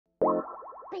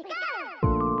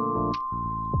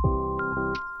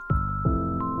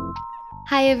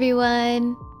Hi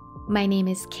everyone, my name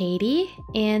is Katy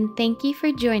and thank you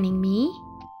for joining me,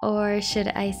 or should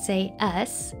I say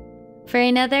us, for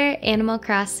another Animal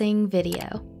Crossing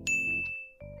video.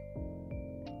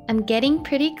 I'm getting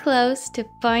pretty close to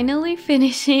finally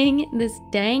finishing this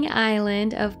dang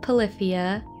island of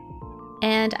Polyphia,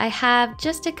 and I have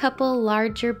just a couple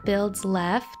larger builds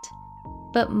left,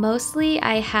 but mostly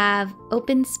I have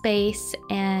open space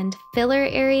and filler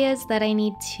areas that I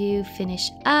need to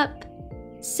finish up.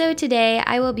 So today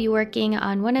I will be working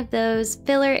on one of those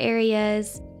filler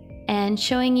areas and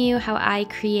showing you how I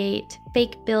create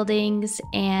fake buildings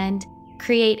and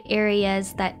create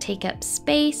areas that take up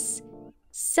space.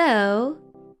 So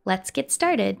let's get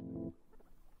started.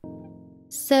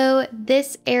 So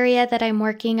this area that I'm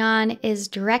working on is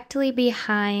directly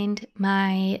behind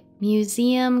my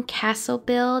museum castle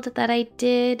build that I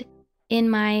did in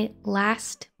my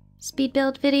last speed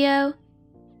build video.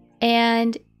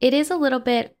 And it is a little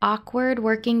bit awkward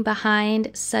working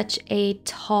behind such a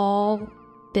tall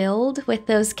build with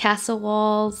those castle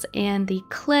walls and the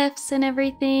cliffs and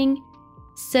everything.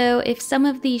 So if some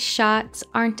of these shots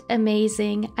aren't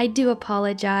amazing, I do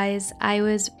apologize. I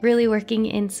was really working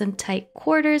in some tight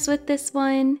quarters with this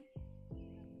one.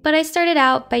 But I started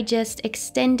out by just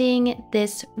extending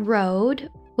this road,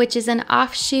 which is an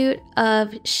offshoot of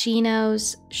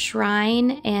Shino's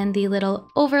shrine and the little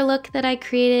overlook that I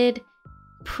created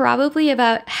probably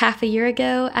about half a year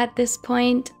ago at this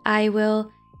point. I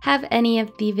will have any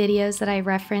of the videos that I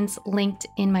reference linked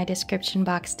in my description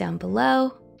box down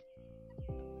below.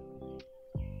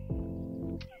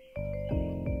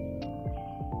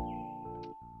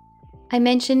 I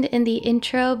mentioned in the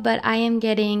intro, but I am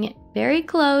getting very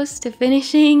close to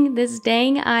finishing this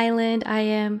dang island. I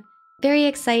am very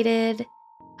excited.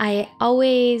 I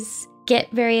always get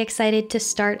very excited to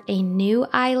start a new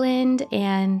island,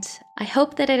 and I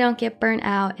hope that I don't get burnt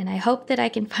out, and I hope that I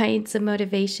can find some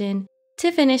motivation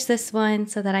to finish this one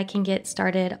so that I can get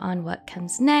started on what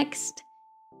comes next.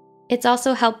 It's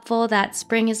also helpful that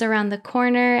spring is around the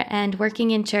corner, and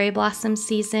working in cherry blossom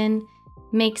season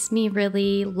makes me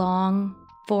really long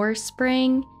for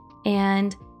spring,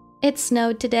 and it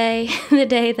snowed today, the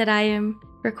day that I am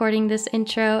recording this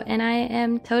intro, and I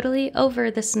am totally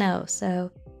over the snow, so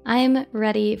I'm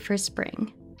ready for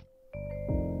spring.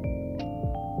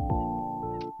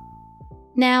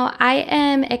 Now I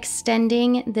am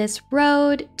extending this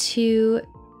road to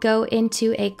go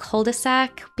into a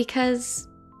cul-de-sac because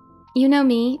you know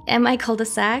me and my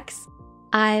cul-de-sacs.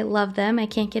 I love them. I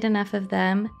can't get enough of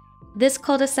them. This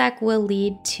cul-de-sac will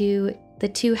lead to the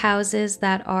two houses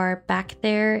that are back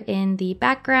there in the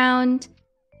background,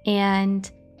 and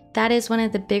that is one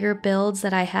of the bigger builds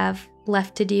that I have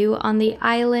left to do on the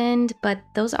island, but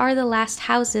those are the last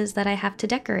houses that I have to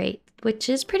decorate, which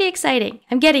is pretty exciting.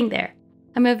 I'm getting there.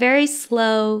 I'm a very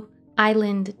slow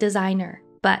island designer,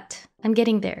 but I'm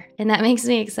getting there, and that makes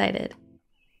me excited.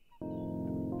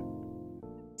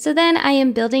 So then I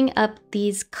am building up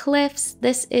these cliffs.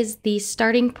 This is the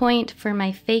starting point for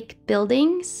my fake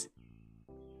buildings.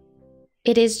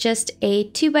 It is just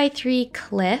a 2x3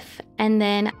 cliff, and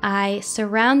then I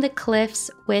surround the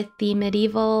cliffs with the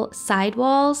medieval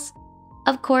sidewalls.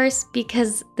 Of course,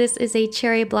 because this is a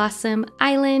cherry blossom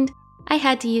island, I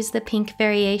had to use the pink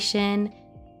variation.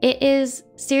 It is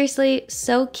seriously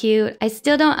so cute. I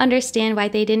still don't understand why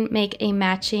they didn't make a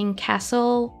matching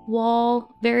castle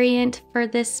wall variant for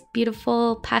this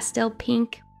beautiful pastel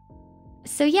pink.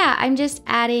 So yeah, I'm just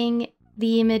adding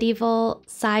the medieval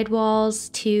sidewalls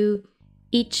to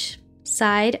each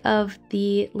side of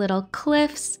the little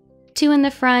cliffs, 2 in the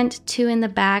front, 2 in the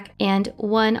back, and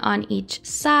 1 on each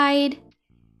side.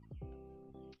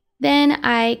 Then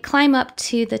I climb up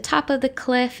to the top of the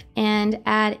cliff and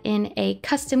add in a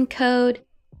custom code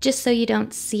just so you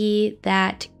don't see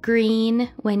that green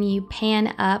when you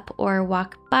pan up or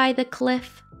walk by the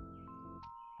cliff.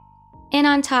 And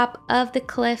on top of the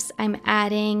cliffs, I'm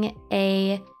adding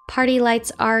a party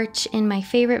lights arch in my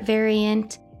favorite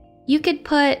variant. You could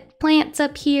put plants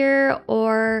up here,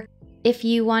 or if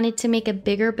you wanted to make a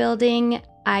bigger building,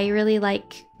 I really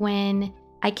like when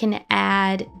I can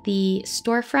add the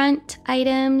storefront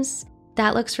items.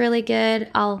 That looks really good.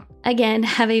 I'll again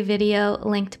have a video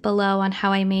linked below on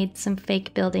how I made some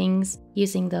fake buildings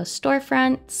using those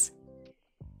storefronts.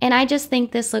 And I just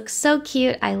think this looks so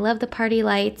cute. I love the party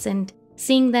lights, and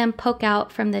seeing them poke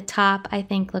out from the top I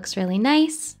think looks really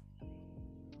nice.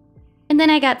 And then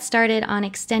I got started on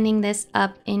extending this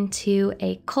up into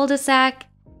a cul-de-sac.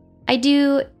 I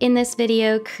do, in this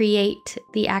video, create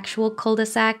the actual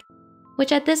cul-de-sac,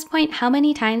 which at this point, how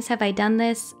many times have I done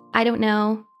this? I don't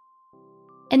know.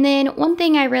 And then one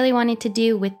thing I really wanted to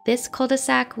do with this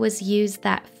cul-de-sac was use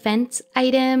that fence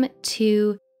item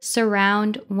to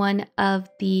surround one of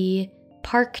the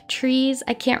park trees.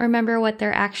 I can't remember what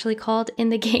they're actually called in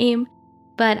the game,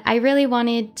 but I really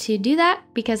wanted to do that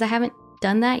because I haven't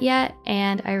done that yet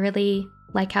and I really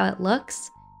like how it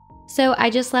looks. So I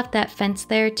just left that fence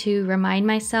there to remind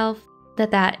myself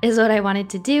that that is what I wanted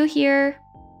to do here.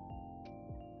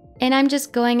 And I'm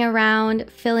just going around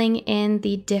filling in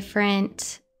the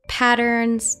different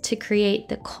patterns to create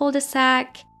the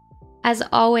cul-de-sac. As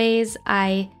always,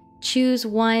 I choose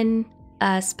one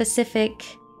specific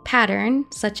pattern,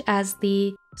 such as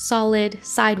the solid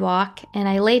sidewalk, and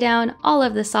I lay down all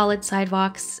of the solid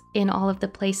sidewalks in all of the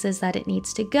places that it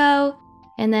needs to go.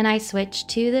 And then I switch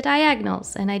to the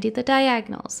diagonals, and I do the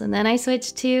diagonals, and then I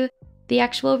switch to the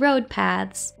actual road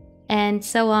paths, and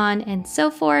so on and so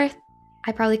forth.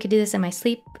 I probably could do this in my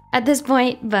sleep at this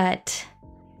point, but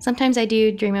sometimes I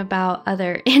do dream about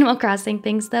other Animal Crossing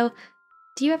things though.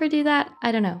 Do you ever do that?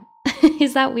 I don't know.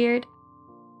 Is that weird?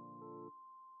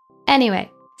 Anyway,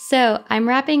 so I'm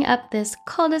wrapping up this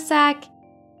cul-de-sac,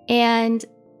 and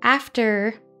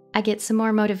after I get some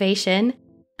more motivation,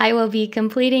 I will be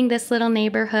completing this little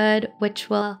neighborhood, which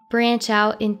will branch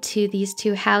out into these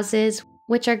two houses,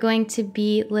 which are going to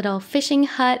be little fishing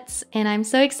huts, and I'm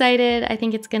so excited. I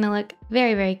think it's gonna look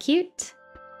very, very cute.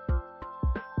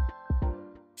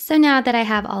 So now that I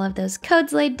have all of those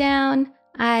codes laid down,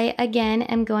 I again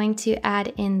am going to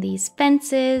add in these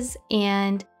fences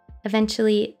and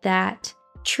eventually that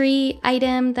tree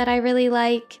item that I really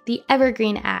like, the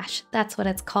evergreen ash, that's what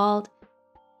it's called.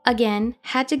 Again,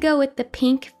 had to go with the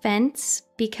pink fence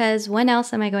because when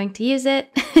else am I going to use it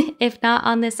if not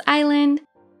on this island?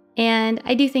 And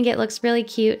I do think it looks really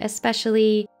cute,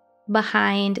 especially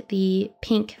behind the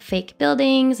pink fake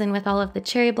buildings and with all of the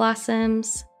cherry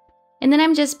blossoms. And then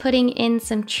I'm just putting in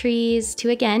some trees to,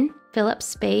 again, fill up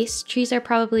space. Trees are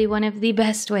probably one of the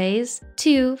best ways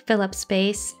to fill up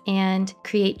space and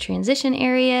create transition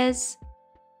areas.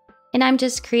 And I'm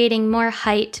just creating more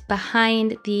height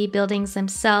behind the buildings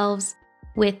themselves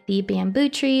with the bamboo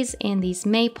trees and these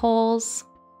maypoles.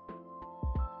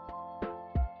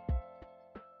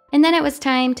 And then it was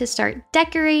time to start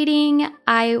decorating.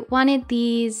 I wanted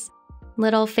these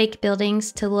little fake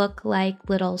buildings to look like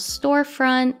little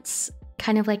storefronts,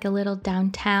 kind of like a little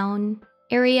downtown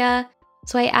area.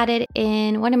 So I added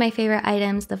in one of my favorite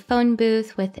items, the phone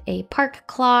booth with a park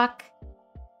clock.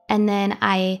 And then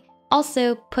I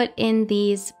also put in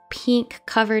these pink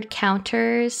covered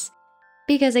counters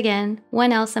because again,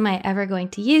 when else am I ever going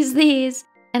to use these?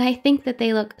 And I think that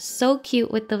they look so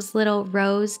cute with those little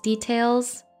rose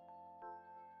details.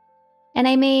 And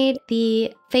I made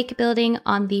the fake building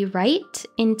on the right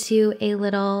into a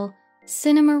little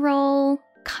cinnamon roll,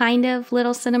 kind of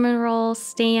little cinnamon roll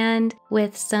stand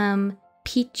with some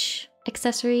peach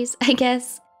accessories, I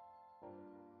guess.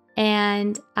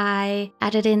 And I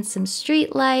added in some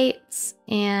street lights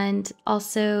and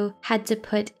also had to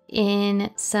put in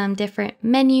some different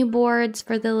menu boards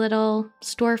for the little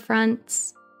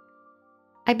storefronts.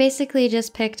 I basically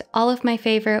just picked all of my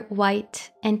favorite white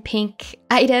and pink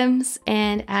items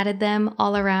and added them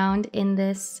all around in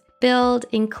this build,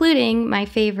 including my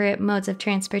favorite modes of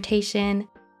transportation,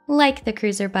 like the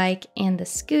cruiser bike and the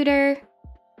scooter.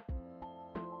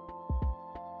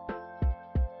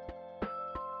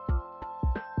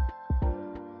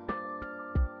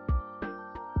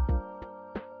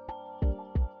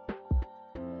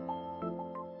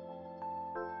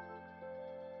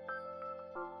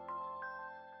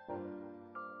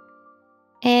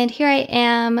 And here I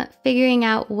am figuring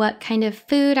out what kind of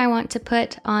food I want to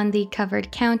put on the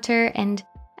covered counter. And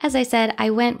as I said, I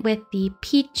went with the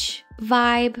peach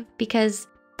vibe because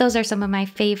those are some of my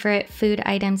favorite food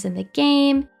items in the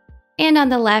game. And on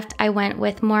the left, I went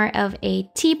with more of a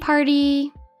tea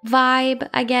party vibe,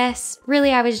 I guess.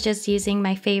 Really, I was just using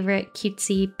my favorite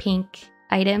cutesy pink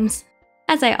items,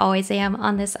 as I always am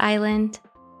on this island.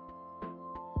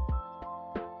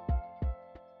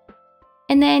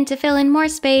 And then to fill in more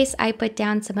space, I put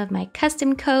down some of my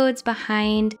custom codes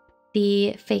behind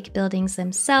the fake buildings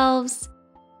themselves.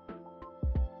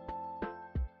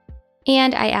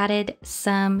 And I added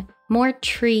some more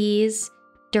trees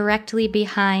directly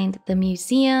behind the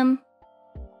museum.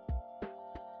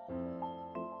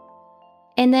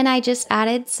 And then I just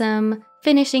added some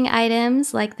finishing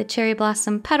items like the cherry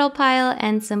blossom petal pile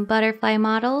and some butterfly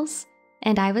models,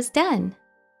 and I was done.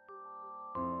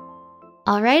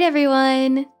 All right,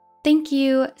 everyone. Thank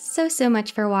you so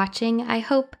much for watching. I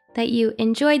hope that you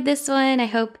enjoyed this one. I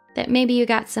hope that maybe you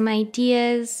got some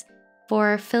ideas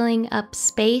for filling up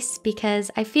space because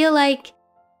I feel like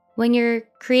when you're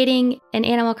creating an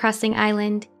Animal Crossing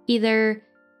island, either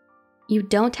you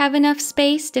don't have enough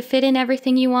space to fit in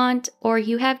everything you want, or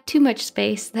you have too much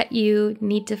space that you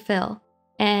need to fill.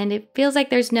 And it feels like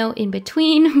there's no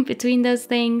in-between between those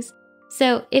things.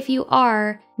 So if you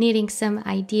are needing some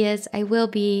ideas, I will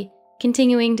be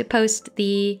continuing to post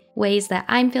the ways that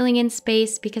I'm filling in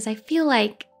space because I feel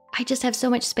like I just have so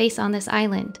much space on this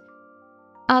island.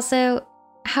 Also,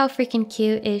 how freaking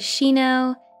cute is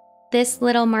Shino? This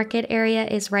little market area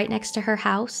is right next to her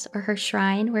house or her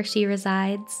shrine where she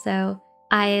resides, so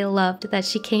I loved that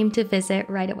she came to visit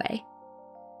right away.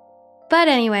 But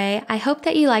anyway, I hope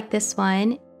that you liked this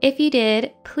one. If you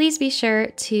did, please be sure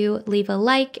to leave a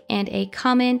like and a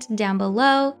comment down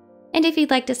below. And if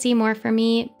you'd like to see more from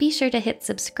me, be sure to hit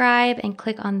subscribe and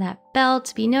click on that bell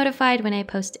to be notified when I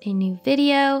post a new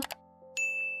video.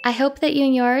 I hope that you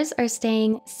and yours are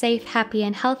staying safe, happy,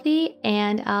 and healthy,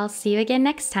 and I'll see you again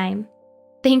next time.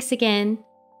 Thanks again.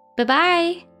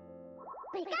 Bye-bye!